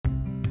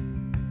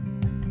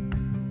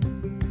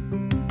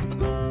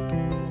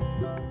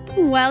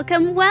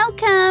Welcome,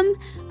 welcome!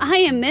 I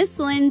am Miss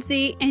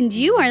Lindsay, and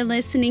you are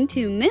listening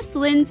to Miss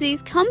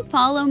Lindsay's Come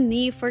Follow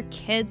Me for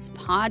Kids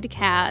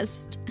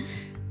podcast.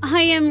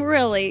 I am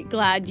really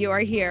glad you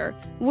are here.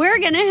 We're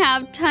going to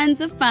have tons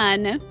of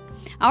fun.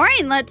 All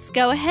right, let's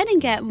go ahead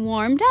and get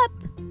warmed up.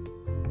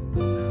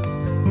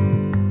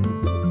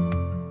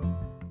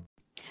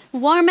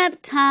 Warm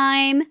up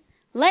time.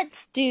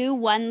 Let's do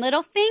one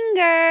little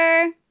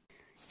finger.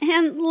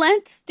 And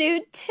let's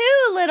do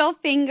two little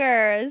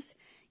fingers.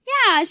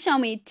 Yeah, show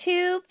me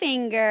two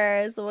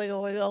fingers.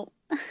 Wiggle, wiggle.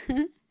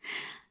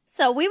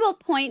 So we will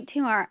point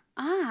to our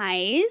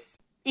eyes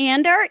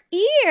and our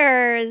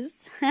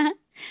ears.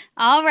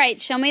 All right,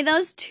 show me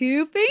those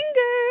two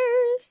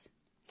fingers.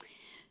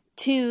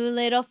 Two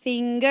little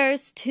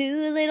fingers,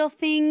 two little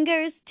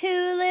fingers,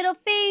 two little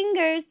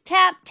fingers.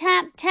 Tap,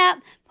 tap,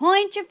 tap.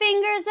 Point your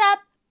fingers up.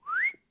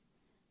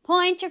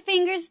 Point your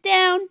fingers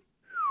down.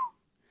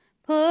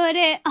 Put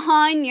it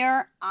on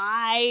your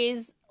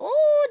eyes.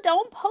 Oh,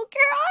 don't poke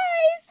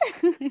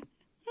your eyes.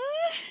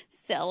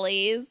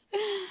 Sillies.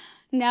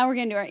 Now we're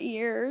going to do our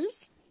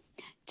ears.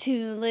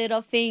 Two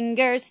little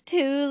fingers,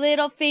 two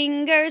little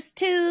fingers,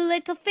 two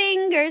little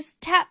fingers.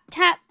 Tap,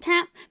 tap,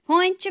 tap.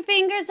 Point your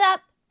fingers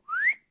up.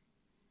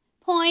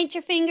 Point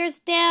your fingers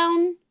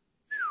down.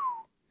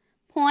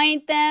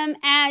 Point them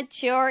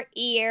at your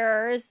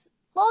ears.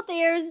 Both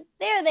ears.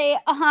 There they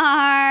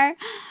are.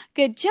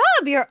 Good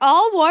job. You're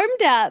all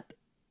warmed up.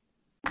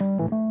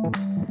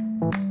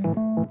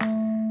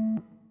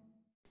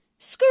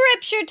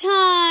 Scripture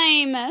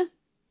time!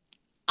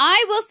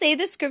 I will say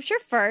the scripture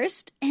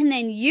first, and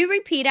then you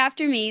repeat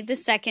after me the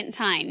second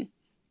time.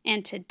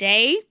 And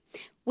today,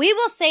 we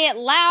will say it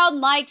loud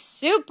like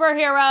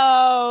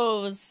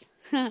superheroes.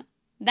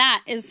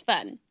 That is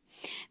fun.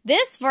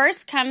 This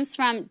verse comes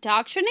from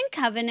Doctrine and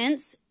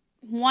Covenants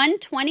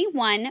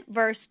 121,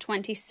 verse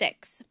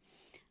 26.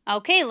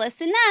 Okay,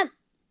 listen up.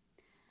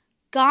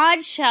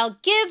 God shall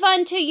give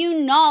unto you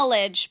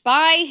knowledge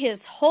by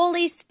his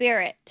Holy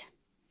Spirit.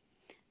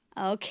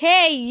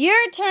 Okay,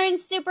 your turn,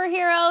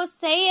 superhero.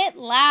 Say it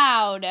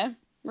loud.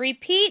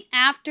 Repeat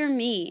after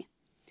me.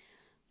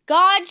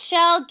 God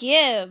shall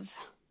give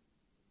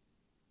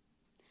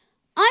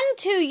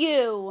unto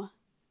you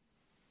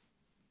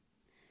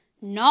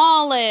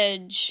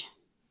knowledge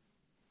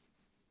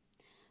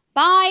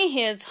by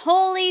his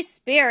Holy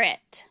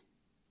Spirit.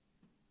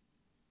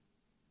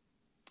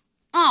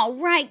 All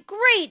right,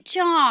 great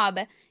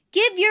job.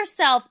 Give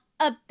yourself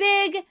a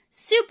big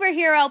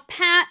superhero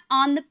pat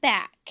on the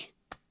back.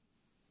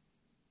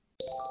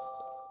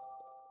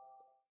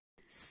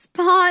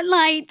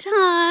 Spotlight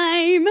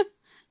time.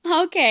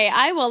 Okay,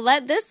 I will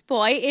let this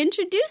boy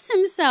introduce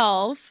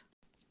himself.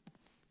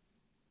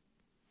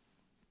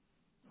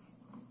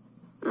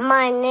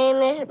 My name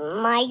is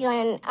Michael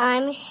and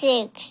I'm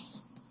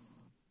 6.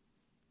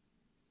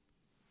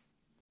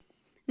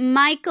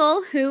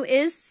 Michael, who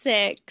is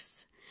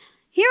 6.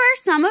 Here are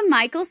some of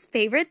Michael's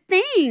favorite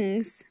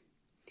things.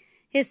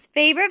 His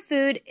favorite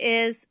food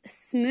is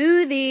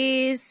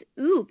smoothies.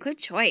 Ooh, good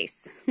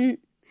choice.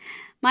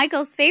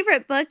 Michael's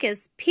favorite book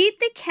is Pete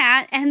the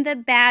Cat and the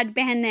Bad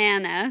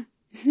Banana.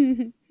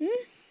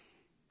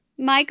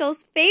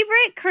 Michael's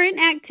favorite current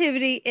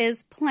activity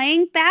is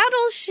playing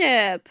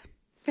Battleship.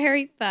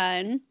 Very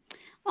fun.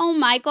 Oh,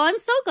 Michael, I'm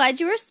so glad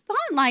you were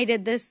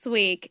spotlighted this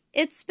week.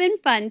 It's been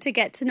fun to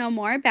get to know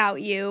more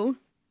about you.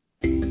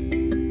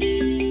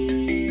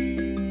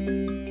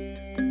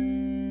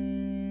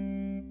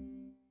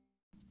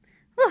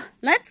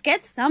 Let's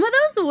get some of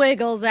those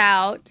wiggles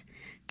out.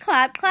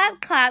 Clap,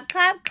 clap, clap,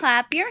 clap,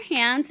 clap your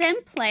hands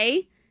and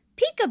play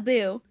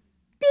peekaboo.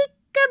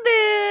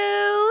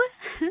 Peekaboo.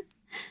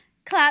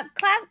 Clap,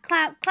 clap,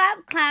 clap,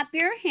 clap, clap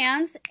your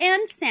hands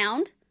and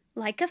sound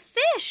like a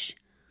fish.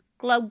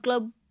 Glub,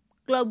 glub,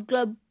 glub,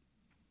 glub.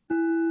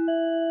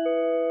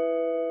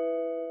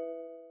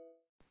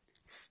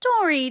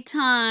 Story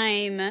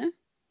time.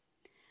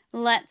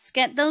 Let's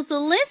get those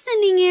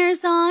listening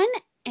ears on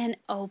and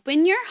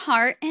open your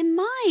heart and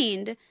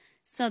mind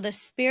so the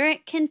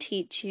Spirit can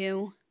teach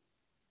you.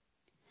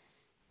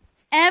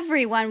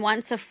 Everyone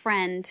wants a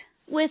friend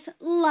with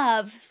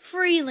love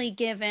freely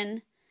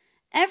given.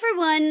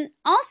 Everyone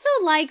also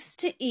likes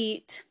to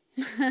eat.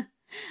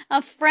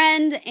 A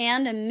friend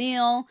and a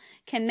meal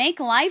can make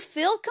life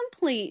feel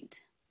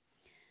complete.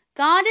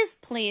 God is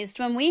pleased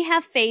when we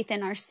have faith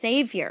in our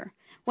Savior,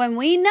 when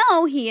we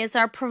know He is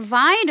our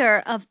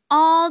provider of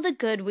all the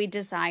good we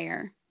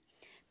desire.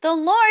 The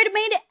Lord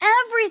made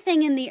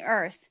everything in the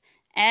earth.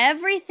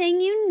 Everything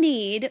you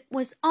need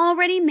was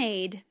already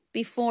made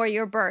before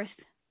your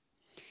birth.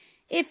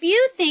 If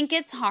you think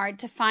it's hard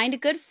to find a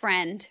good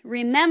friend,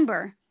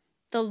 remember,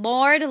 the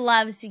Lord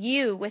loves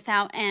you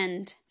without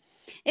end.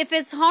 If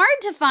it's hard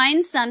to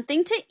find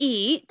something to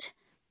eat,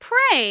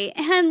 pray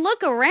and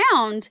look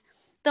around.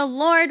 The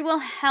Lord will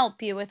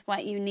help you with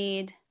what you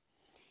need.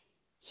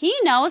 He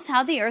knows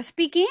how the earth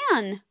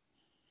began.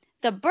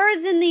 The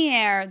birds in the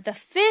air, the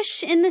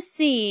fish in the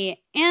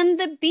sea, and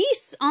the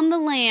beasts on the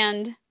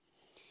land.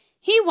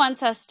 He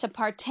wants us to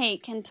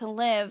partake and to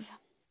live.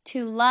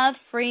 to love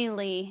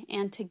freely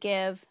and to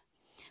give.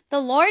 The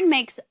Lord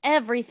makes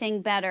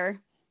everything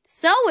better.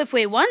 So if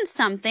we want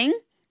something,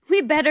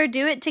 we better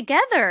do it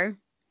together.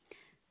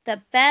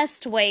 The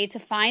best way to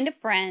find a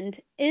friend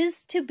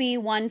is to be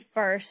one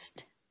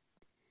first.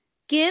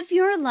 Give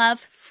your love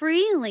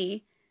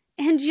freely,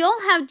 and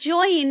you'll have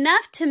joy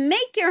enough to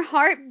make your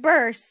heart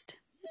burst.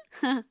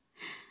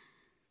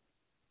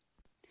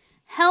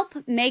 Help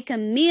make a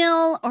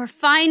meal or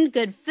find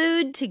good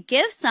food to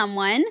give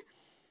someone.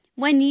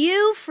 When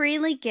you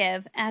freely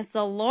give as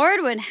the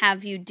Lord would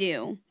have you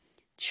do,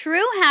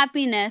 true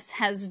happiness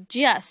has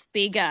just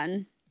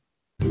begun.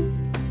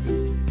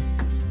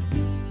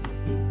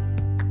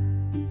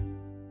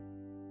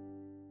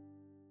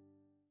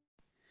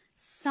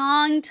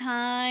 Song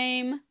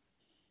time.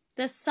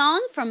 The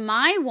song from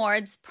my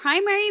ward's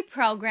primary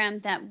program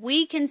that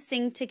we can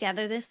sing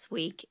together this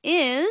week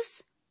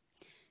is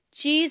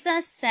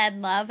Jesus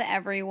Said Love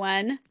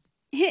Everyone.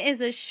 It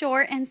is a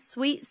short and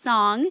sweet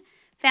song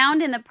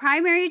found in the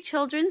Primary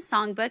Children's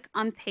Songbook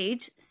on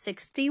page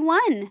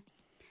 61.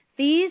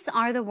 These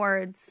are the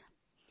words.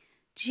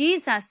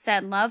 Jesus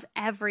said love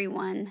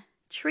everyone.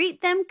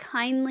 Treat them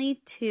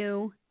kindly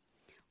too.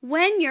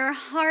 When your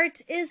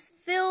heart is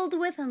filled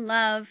with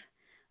love,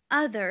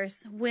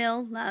 others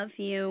will love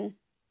you.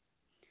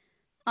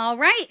 All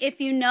right, if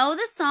you know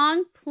the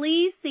song,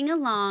 please sing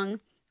along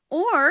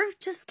or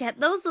just get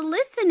those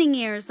listening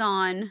ears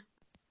on.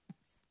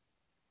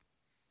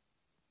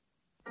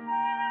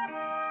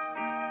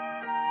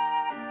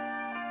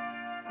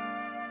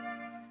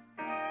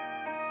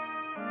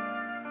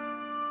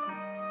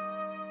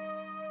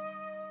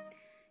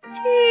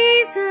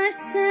 Jesus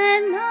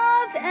said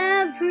love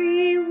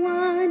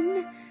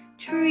everyone,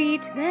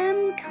 treat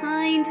them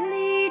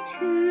kindly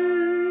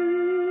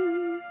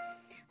too.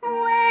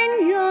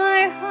 When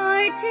your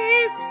heart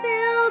is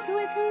filled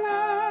with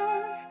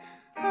love,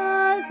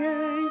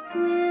 others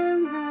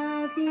will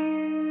love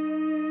you.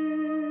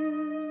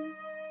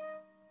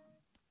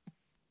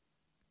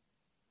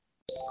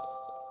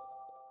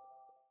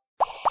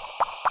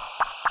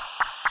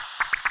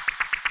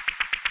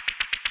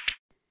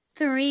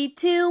 Three,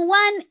 two,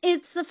 one,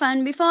 it's the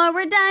fun before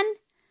we're done.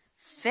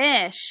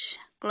 Fish.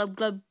 Glub,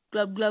 glub,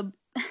 glub, glub.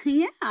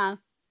 Yeah.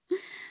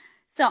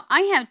 So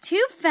I have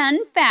 2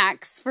 fun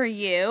facts for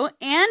you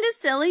and a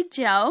silly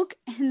joke.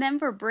 And then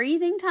for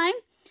breathing time,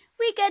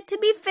 we get to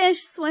be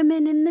fish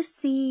swimming in the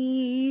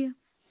sea.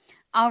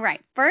 All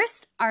right,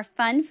 first, our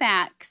fun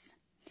facts.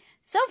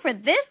 So for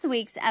this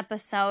week's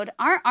episode,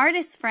 our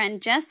artist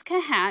friend Jessica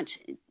Hatch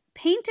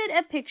painted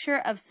a picture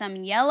of some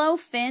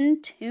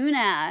yellowfin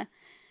tuna.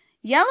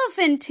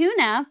 Yellowfin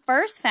tuna,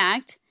 first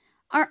fact,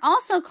 are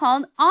also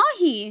called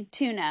ahi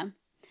tuna.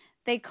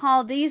 They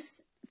call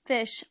these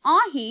fish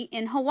ahi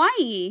in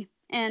Hawaii,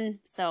 and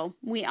so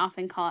we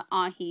often call it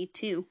ahi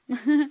too.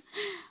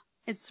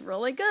 It's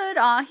really good,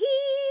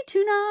 ahi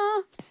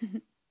tuna.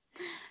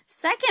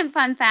 Second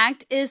fun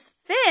fact is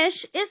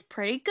fish is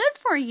pretty good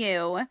for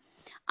you.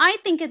 I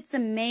think it's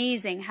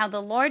amazing how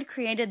the Lord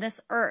created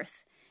this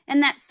earth,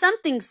 and that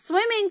something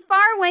swimming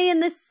far away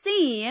in the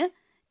sea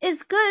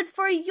is good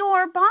for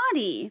your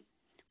body.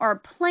 Or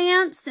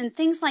plants and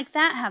things like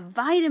that have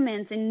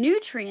vitamins and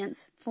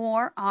nutrients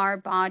for our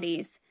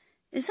bodies.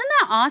 Isn't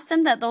that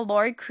awesome that the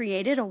Lord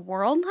created a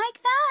world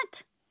like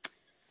that?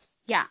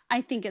 Yeah,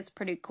 I think it's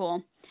pretty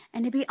cool.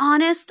 And to be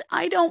honest,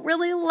 I don't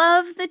really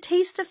love the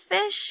taste of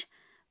fish,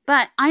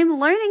 but I'm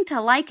learning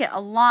to like it a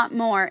lot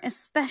more,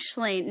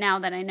 especially now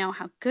that I know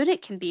how good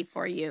it can be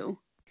for you.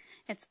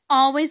 It's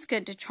always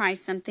good to try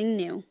something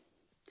new.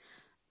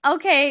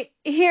 Okay,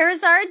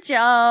 here's our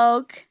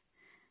joke.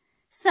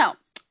 So,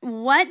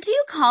 what do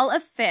you call a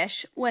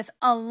fish with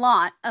a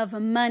lot of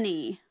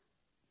money?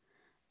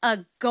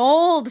 A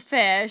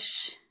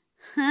goldfish.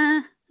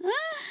 Because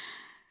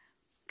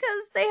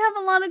they have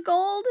a lot of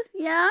gold.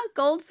 Yeah,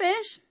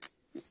 goldfish.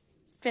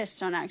 Fish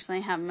don't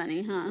actually have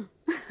money, huh?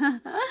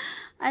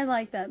 I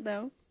like that,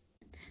 though.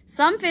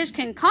 Some fish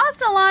can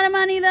cost a lot of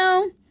money,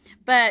 though,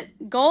 but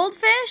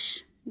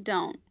goldfish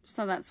don't.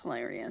 So that's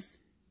hilarious.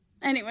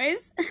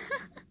 Anyways.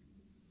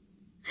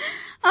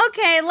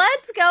 Okay,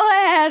 let's go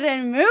ahead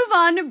and move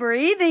on to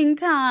breathing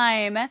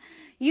time.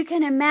 You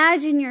can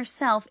imagine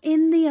yourself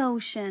in the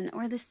ocean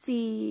or the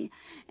sea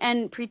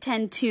and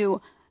pretend to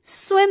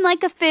swim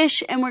like a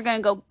fish, and we're going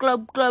to go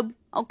glub, glub,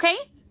 okay?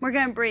 We're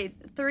going to breathe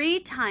 3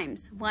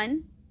 times.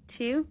 1,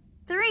 2,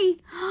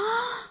 3.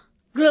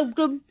 Glub,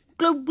 glub,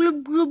 glub,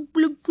 glub, glub,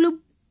 glub, glub.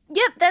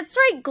 Yep, that's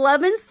right.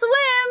 Glub and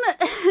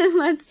swim.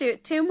 Let's do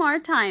it 2 more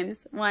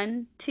times.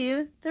 1,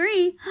 2,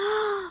 3.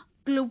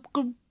 Glub,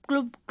 glub,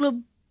 glub,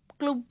 glub.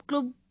 Glub,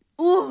 glub.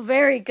 Ooh,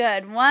 very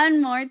good.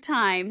 1 more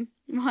time.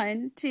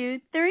 1, 2,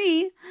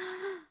 3.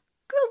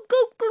 Glub,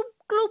 glub, glub,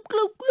 glub,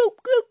 glub, glub,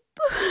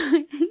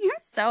 glub. You're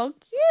so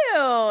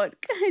cute.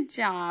 Good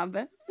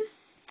job.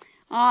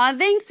 Aw,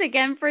 thanks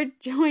again for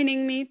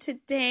joining me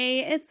today.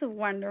 It's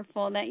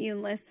wonderful that you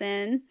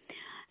listen.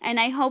 And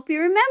I hope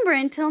you remember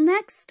until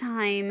next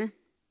time.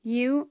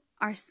 You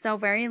are so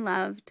very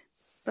loved.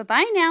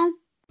 Bye-bye now.